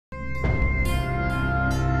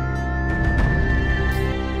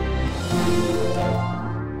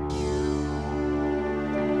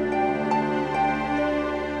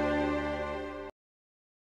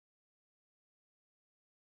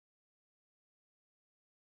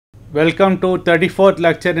Welcome to 34th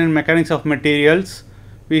lecture in Mechanics of Materials.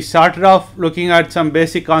 We started off looking at some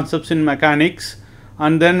basic concepts in mechanics,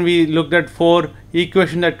 and then we looked at 4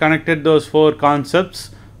 equations that connected those 4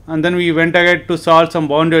 concepts, and then we went ahead to solve some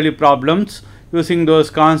boundary value problems using those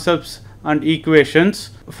concepts and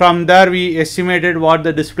equations. From there we estimated what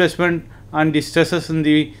the displacement and the stresses in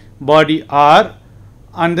the body are,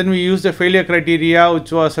 and then we used the failure criteria,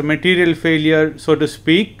 which was a material failure, so to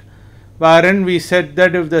speak, wherein we said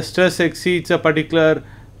that if the stress exceeds a particular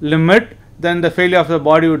limit, then the failure of the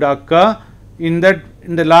body would occur. In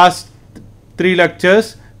the last 3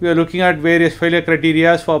 lectures, we are looking at various failure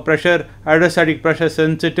criteria for pressure, hydrostatic pressure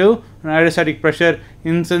sensitive and hydrostatic pressure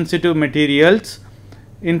insensitive materials.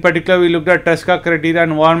 In particular, we looked at Tresca criteria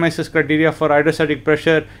and von Mises criteria for hydrostatic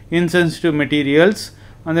pressure insensitive materials,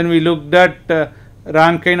 and then we looked at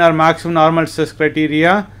Rankine or maximum normal stress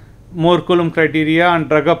criteria, Mohr-Coulomb criteria and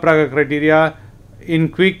Dragher-Prager criteria in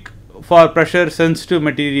quick for pressure sensitive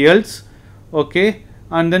materials. Okay,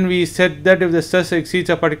 and then we said that if the stress exceeds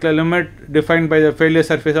a particular limit defined by the failure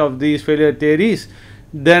surface of these failure theories,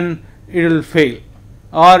 then it will fail,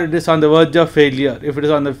 or it is on the verge of failure if it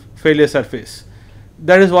is on the failure surface.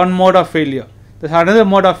 That is one mode of failure. There is another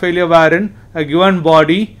mode of failure wherein a given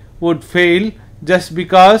body would fail just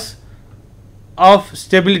because of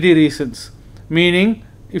stability reasons, meaning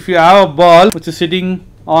if you have a ball which is sitting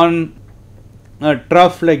on a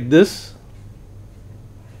trough like this,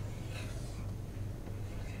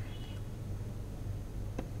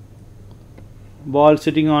 ball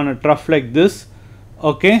sitting on a trough like this,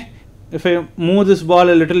 okay, if I move this ball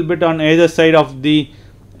a little bit on either side of the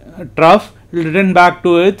trough, it will return back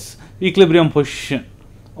to its equilibrium position.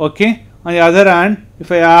 Okay, on the other hand, if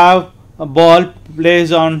I have a ball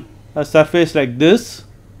placed on a surface like this,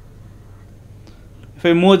 if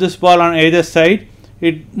I move this ball on either side,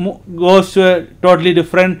 it goes to a totally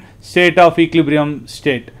different state of equilibrium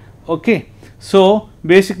state. Okay, so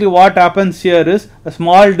basically what happens here is a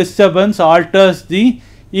small disturbance alters the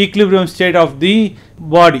equilibrium state of the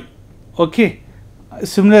body. Okay,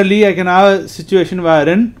 similarly I can have a situation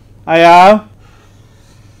wherein I have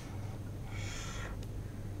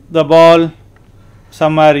the ball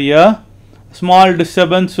somewhere here, small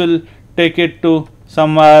disturbance will take it to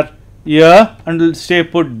somewhere here and will stay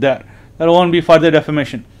put there. There won't be further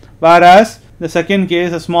deformation. Whereas the second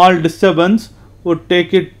case, a small disturbance would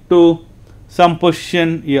take it to some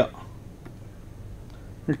position here.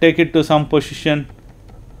 Will take it to some position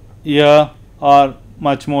here or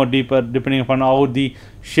much more deeper, depending upon how the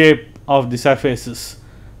shape of the surface is.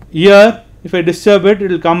 Here, if I disturb it, it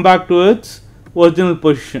will come back to its original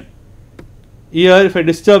position. Here, if I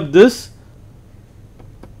disturb this,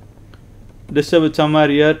 disturb it somewhere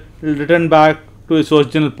here, it will return back to its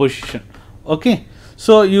original position. Okay,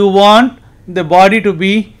 so you want the body to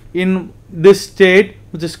be in this state,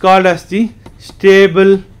 which is called as the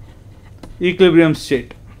stable equilibrium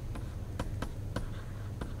state.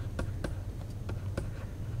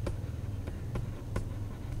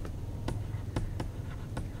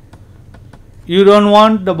 You don't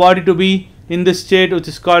want the body to be in this state, which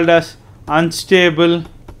is called as unstable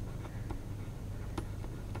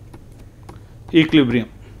equilibrium.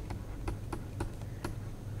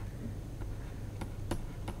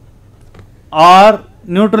 Or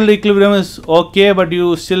neutral equilibrium is okay, but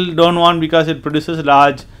you still don't want because it produces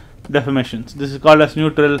large deformations. This is called as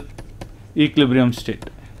neutral equilibrium state.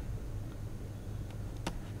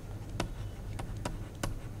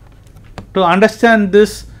 To understand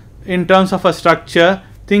this in terms of a structure,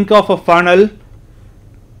 think of a funnel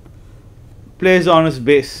placed on its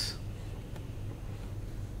base.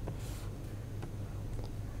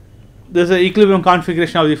 This is the equilibrium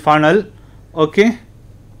configuration of the funnel. Okay,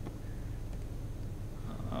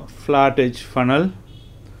 flat edge funnel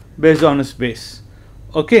based on its base.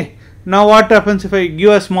 Okay, now what happens if I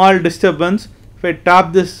give a small disturbance? If I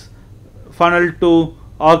tap this funnel to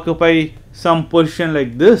occupy some position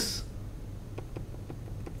like this,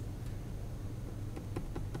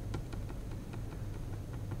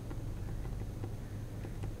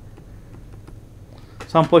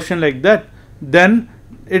 some position like that, then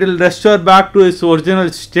it will restore back to its original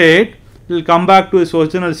state. It will come back to its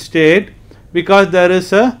original state because there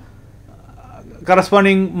is a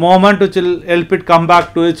corresponding moment which will help it come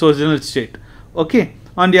back to its original state. Okay,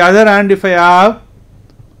 on the other hand, if I have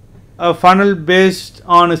a funnel based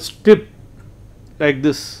on a tip like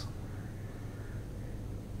this,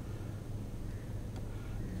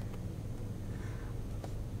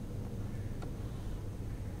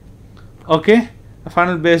 okay, a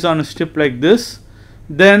funnel based on a strip like this,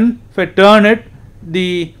 then if I turn it,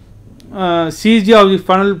 the CG of the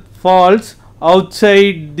funnel falls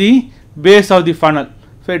outside the base of the funnel.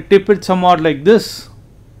 If I tip it somewhat like this,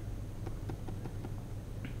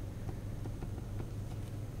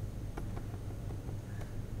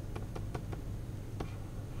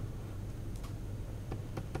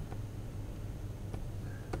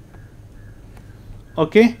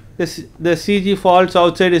 okay, the CG falls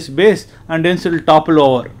outside its base and then it will topple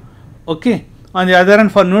over. Okay. On the other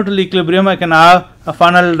hand, for neutral equilibrium, I can have a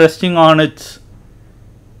funnel resting on its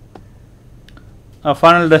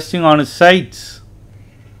sides.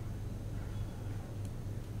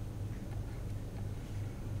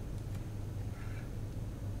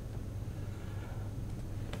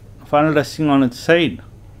 Funnel resting on its side.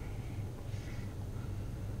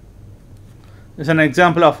 This is an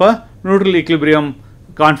example of a neutral equilibrium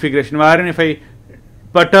configuration, wherein if I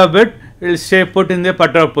perturb it, it will stay put in the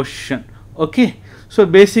perturbed position. Okay. So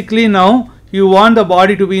basically now you want the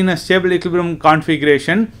body to be in a stable equilibrium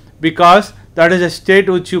configuration because that is a state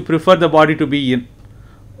which you prefer the body to be in.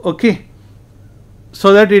 Okay.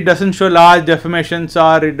 So that it doesn't show large deformations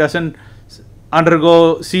or it doesn't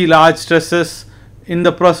see large stresses in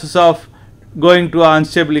the process of going to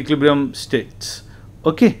unstable equilibrium states.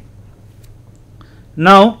 Okay.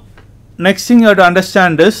 Now next thing you have to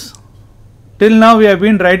understand is, till now we have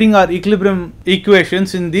been writing our equilibrium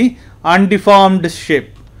equations in the undeformed shape.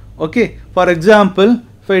 Okay. For example,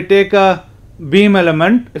 if I take a beam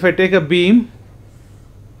element, if I take a beam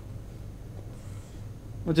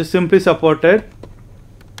which is simply supported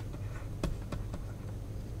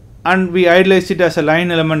and we idealize it as a line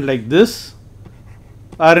element like this,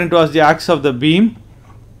 wherein it was the axis of the beam,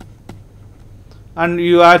 and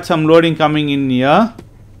you add some loading coming in here,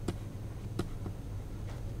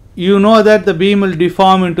 you know that the beam will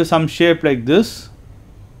deform into some shape like this.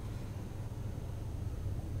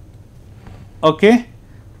 Okay.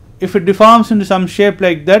 If it deforms into some shape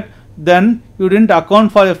like that, then you didn't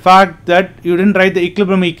account for the fact that you didn't write the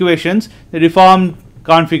equilibrium equations, the deformed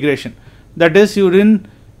configuration. That is, you didn't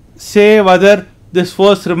say whether this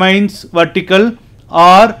force remains vertical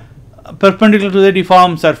or perpendicular to the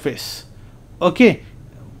deformed surface. Okay.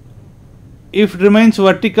 If it remains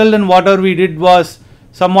vertical, then whatever we did was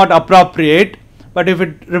somewhat appropriate, but if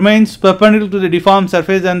it remains perpendicular to the deformed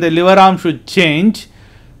surface, then the lever arm should change.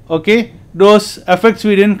 Okay. Those effects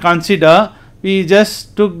we didn't consider, we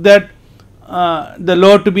just took that the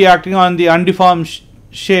load to be acting on the undeformed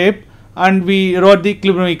shape, and we wrote the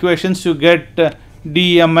equilibrium equations to get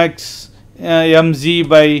dmx mz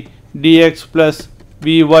by dx plus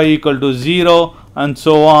vy equal to 0 and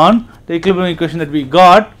so on. The equilibrium equation that we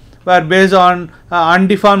got were based on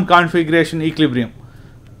undeformed configuration equilibrium.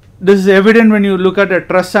 This is evident when you look at a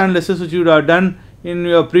truss analysis which you would have done in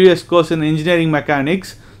your previous course in engineering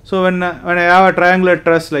mechanics. So when I have a triangular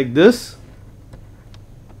truss like this,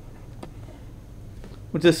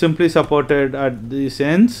 which is simply supported at these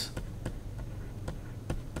ends,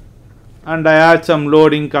 and I add some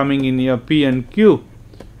loading coming in here P and Q,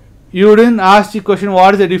 you didn't ask the question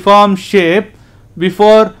what is the deformed shape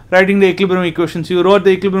before writing the equilibrium equations. You wrote the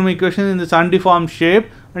equilibrium equation in this undeformed shape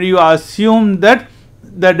and you assume that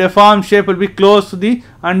the deformed shape will be close to the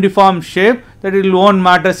undeformed shape, that it won't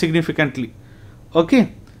matter significantly.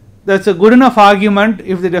 Okay. That's a good enough argument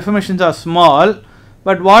if the deformations are small,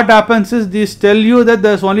 but what happens is these tell you that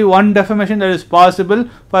there is only one deformation that is possible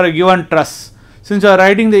for a given truss, since you are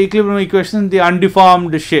writing the equilibrium equation in the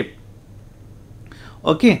undeformed shape.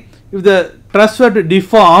 Okay. If the truss were to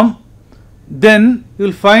deform, then you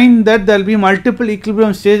will find that there will be multiple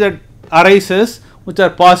equilibrium states that arises which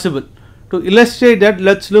are possible. To illustrate that,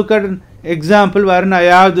 let us look at an example wherein I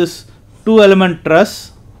have this 2 element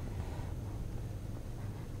truss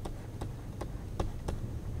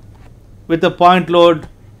with a point load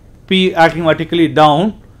P acting vertically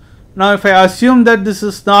down. Now if I assume that this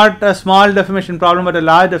is not a small deformation problem but a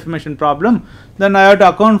large deformation problem, then I have to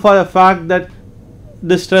account for the fact that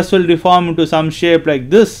this truss will deform into some shape like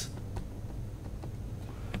this,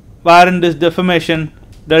 wherein this deformation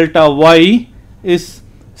delta y is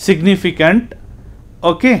significant.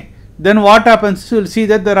 Okay. Then what happens, you will see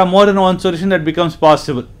that there are more than one solution that becomes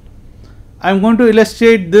possible. I am going to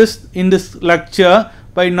illustrate this in this lecture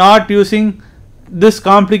by not using this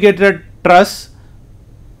complicated truss,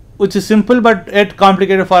 which is simple but yet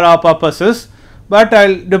complicated for our purposes, but I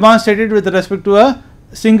will demonstrate it with respect to a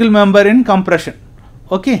single member in compression.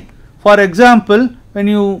 Okay. For example, when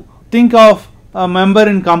you think of a member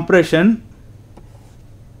in compression,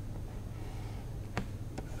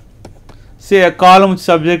 say a column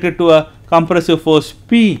subjected to a compressive force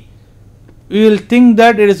P, we will think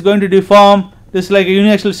that it is going to deform, this is like a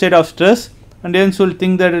uniaxial state of stress, and hence we will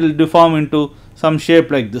think that it will deform into some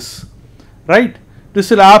shape like this. right?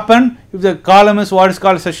 This will happen if the column is what is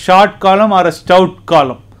called as a short column or a stout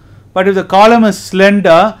column. But if the column is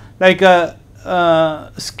slender like a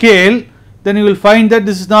scale, then you will find that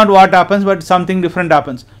this is not what happens, but something different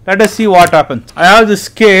happens. Let us see what happens. I have the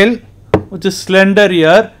scale which is slender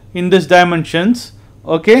here in this dimensions.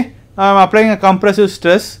 Okay, now I am applying a compressive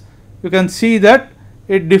stress. You can see that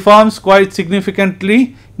it deforms quite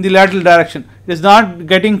significantly in the lateral direction. It is not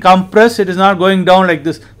getting compressed, it is not going down like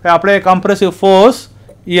this. If I apply a compressive force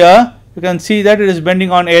here, you can see that it is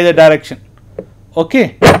bending on either direction.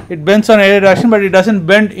 Okay, it bends on either direction, but it doesn't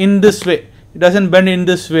bend in this way. It doesn't bend in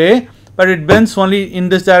this way, but it bends only in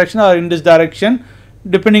this direction or in this direction,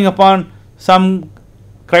 depending upon some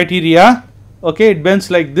criteria. Okay, it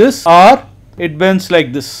bends like this or it bends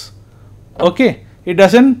like this. Okay, it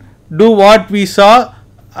doesn't do what we saw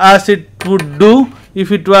as it would do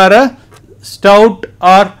if it were a stout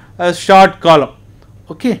or a short column.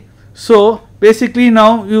 Okay, so basically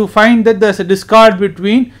now you find that there is a discord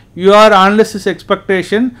between your analysis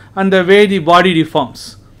expectation and the way the body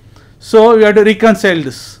deforms. So you have to reconcile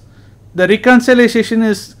this. The reconciliation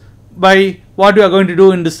is by what you are going to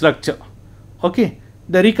do in this lecture. Okay,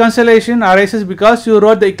 the reconciliation arises because you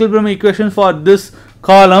wrote the equilibrium equation for this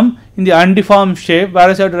column in the undeformed shape,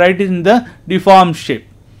 whereas you have to write it in the deformed shape.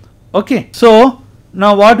 Okay, so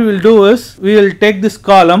now what we will do is we will take this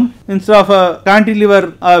column instead of a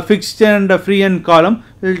cantilever fixed and a free end column.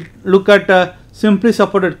 We will look at a simply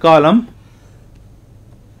supported column.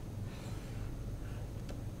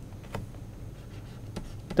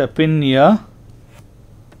 The pin here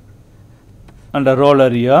and a roller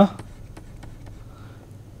here.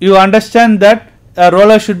 You understand that a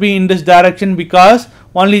roller should be in this direction because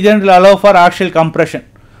only then it will allow for axial compression.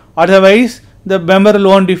 Otherwise the member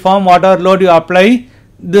won't deform. Whatever load you apply,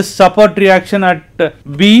 this support reaction at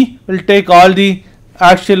B will take all the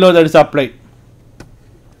axial load that is applied.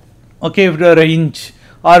 Okay, if you are a hinge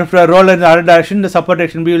or if you are a roller in the other direction, the support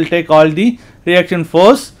reaction B will take all the reaction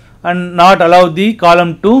force and not allow the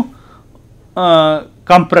column to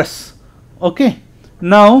compress. Okay,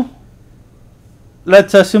 now let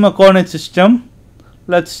us assume a coordinate system.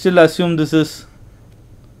 Let us still assume this is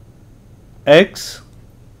X,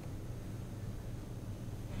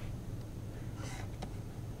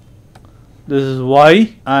 this is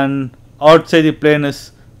Y, and outside the plane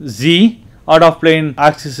is Z, out of plane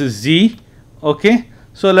axis is Z. Okay,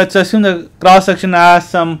 so let us assume the cross section has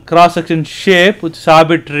some cross section shape which is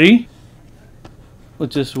arbitrary,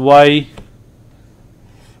 which is Y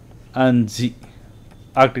and Z,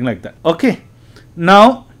 acting like that. Okay,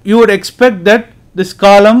 now you would expect that this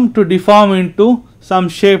column to deform into some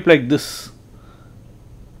shape like this.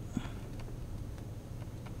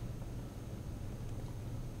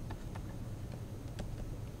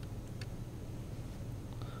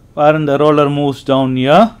 Wherein the roller moves down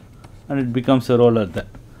here and it becomes a roller there.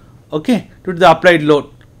 Okay, to the applied load.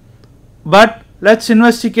 But let us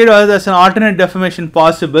investigate whether there is an alternate deformation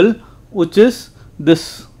possible, which is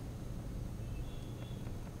this.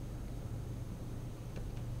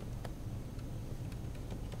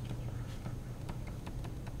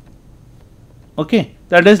 Okay,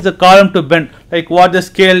 that is the column to bend, like what the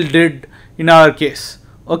scale did in our case.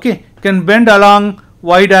 Okay, it can bend along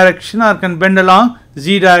Y direction or can bend along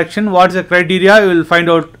Z direction. What is the criteria? You will find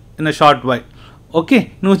out in a short while.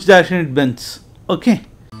 Okay, in which direction it bends. Okay.